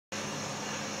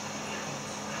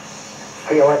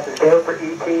TLS is go for ET,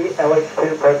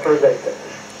 LH2 pressurization.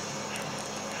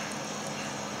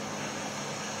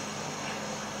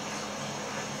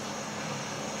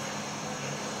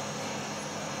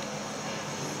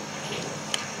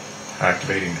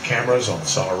 Activating the cameras on the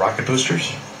solid rocket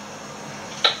boosters.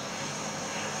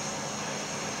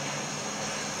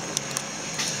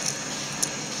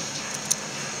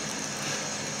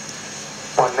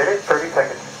 One minute, 30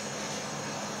 seconds.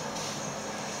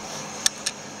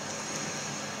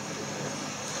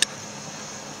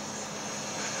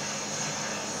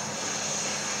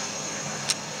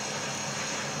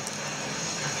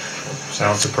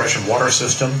 Sound suppression water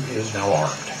system is now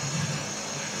armed.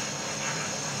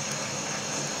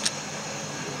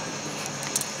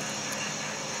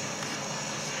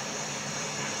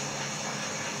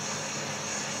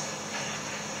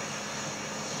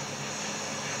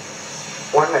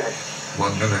 One minute.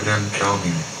 1 minute and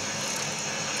counting.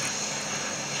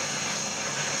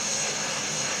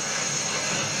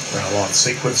 Ground launch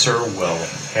sequencer will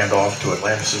hand off to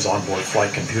Atlantis' onboard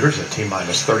flight computers at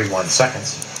T-minus 31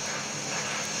 seconds.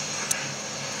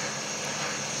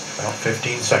 About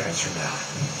 15 seconds from now.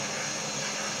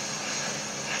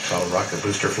 Solid rocket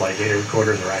booster flight data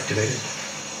recorders are activated.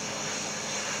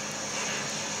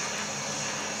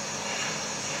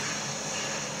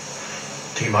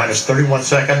 T-minus 31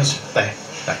 seconds. The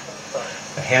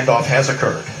handoff has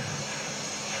occurred.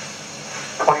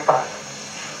 25.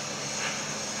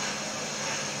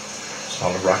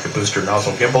 Solid rocket booster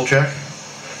nozzle gimbal check.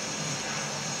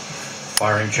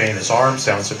 Firing chain is armed.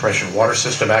 Sound suppression water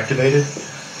system activated.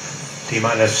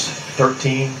 T-minus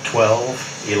 13,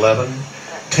 12, 11,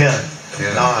 10,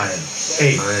 9,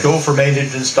 8. Go for main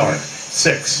engine start.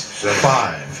 6,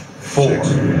 5, 4, 3, 2,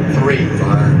 1.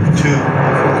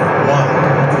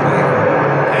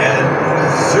 And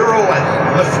 0 and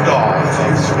liftoff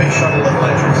of Space Shuttle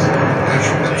Atlantis.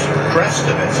 The crest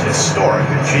of its historic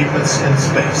achievements in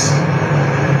space.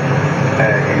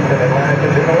 Houston,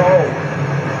 Atlantis in the roll.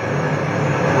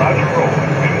 Roger, roll.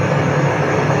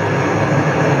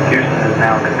 Houston is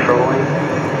now controlling.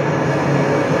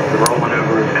 The roll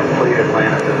maneuver is complete.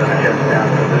 Atlantis is in a heads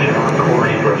down position on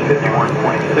course for a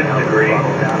 51.6 degree,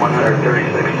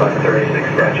 136 by 36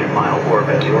 statute mile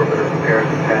orbit. The orbiter prepares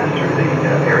to pass through the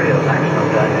area of maximum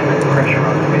dynamic pressure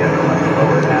on the vehicle in the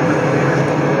lower atmosphere.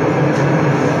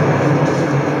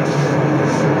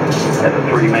 As the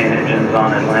three main engines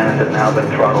on Atlantis have now been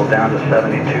throttled down to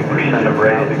 72% of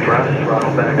rated thrust,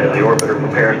 throttle back as the orbiter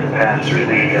prepares to pass through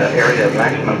the area of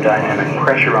maximum dynamic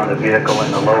pressure on the vehicle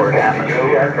in the lower atmosphere.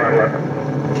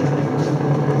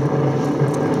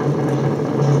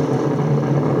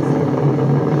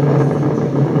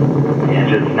 The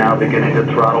engine's now beginning to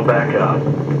throttle back up.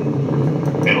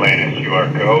 Atlantis, you are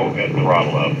go and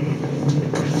throttle up.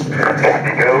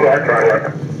 Go, throttle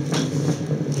up.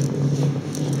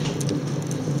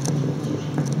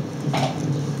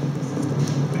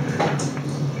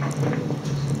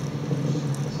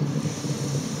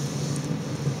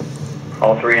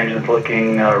 All three engines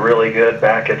looking really good,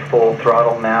 back at full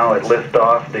throttle now at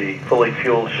liftoff. The fully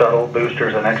fueled shuttle,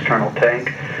 boosters, and external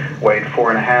tank weighed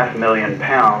 4.5 million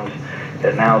pounds.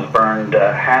 It now has burned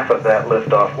half of that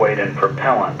liftoff weight in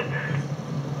propellant.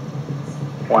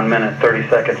 1 minute, 30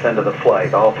 seconds into the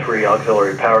flight, all three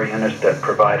auxiliary power units that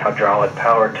provide hydraulic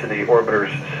power to the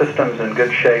orbiter's systems in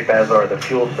good shape, as are the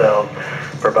fuel cells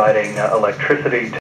providing electricity to